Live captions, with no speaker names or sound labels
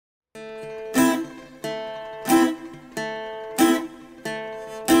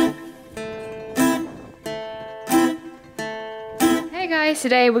guys,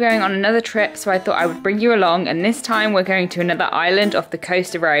 today we're going on another trip, so I thought I would bring you along, and this time we're going to another island off the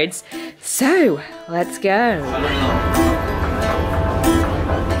coast of Rhodes. So, let's go.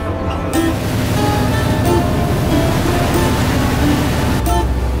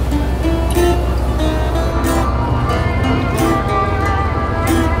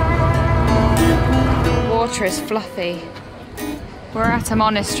 The water is fluffy. We're at a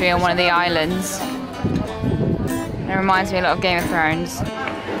monastery on one of the islands. It reminds me a lot of Game of Thrones.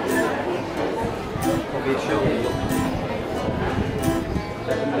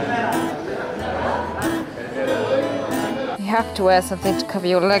 You have to wear something to cover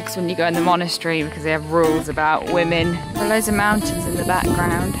your legs when you go in the monastery because they have rules about women. There are loads of mountains in the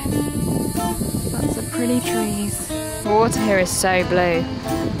background. Lots of pretty trees. The water here is so blue.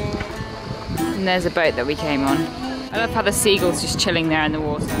 And there's a boat that we came on. I love how the seagulls just chilling there in the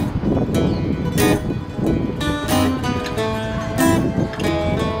water.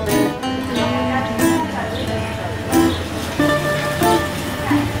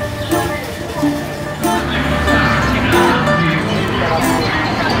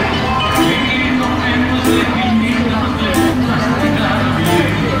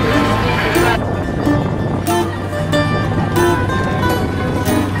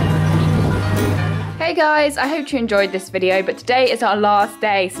 Hey guys, I hope you enjoyed this video, but today is our last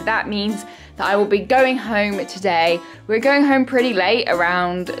day, so that means that I will be going home today. We're going home pretty late,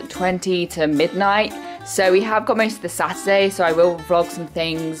 around 20 to midnight, so we have got most of the Saturday, so I will vlog some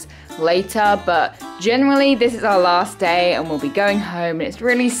things later, but generally this is our last day and we'll be going home, and it's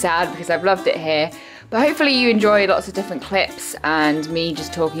really sad because I've loved it here. But hopefully you enjoy lots of different clips and me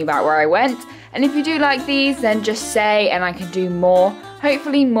just talking about where I went. And if you do like these, then just say and I can do more.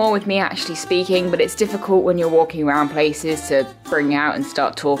 Hopefully more with me actually speaking, but it's difficult when you're walking around places to bring out and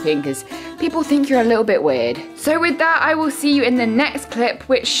start talking because people think you're a little bit weird. So with that, I will see you in the next clip,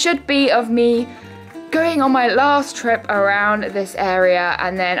 which should be of me going on my last trip around this area,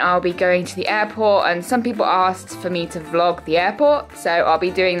 and then I'll be going to the airport, and some people asked for me to vlog the airport, so I'll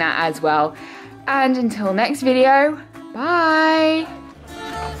be doing that as well. And until next video, bye!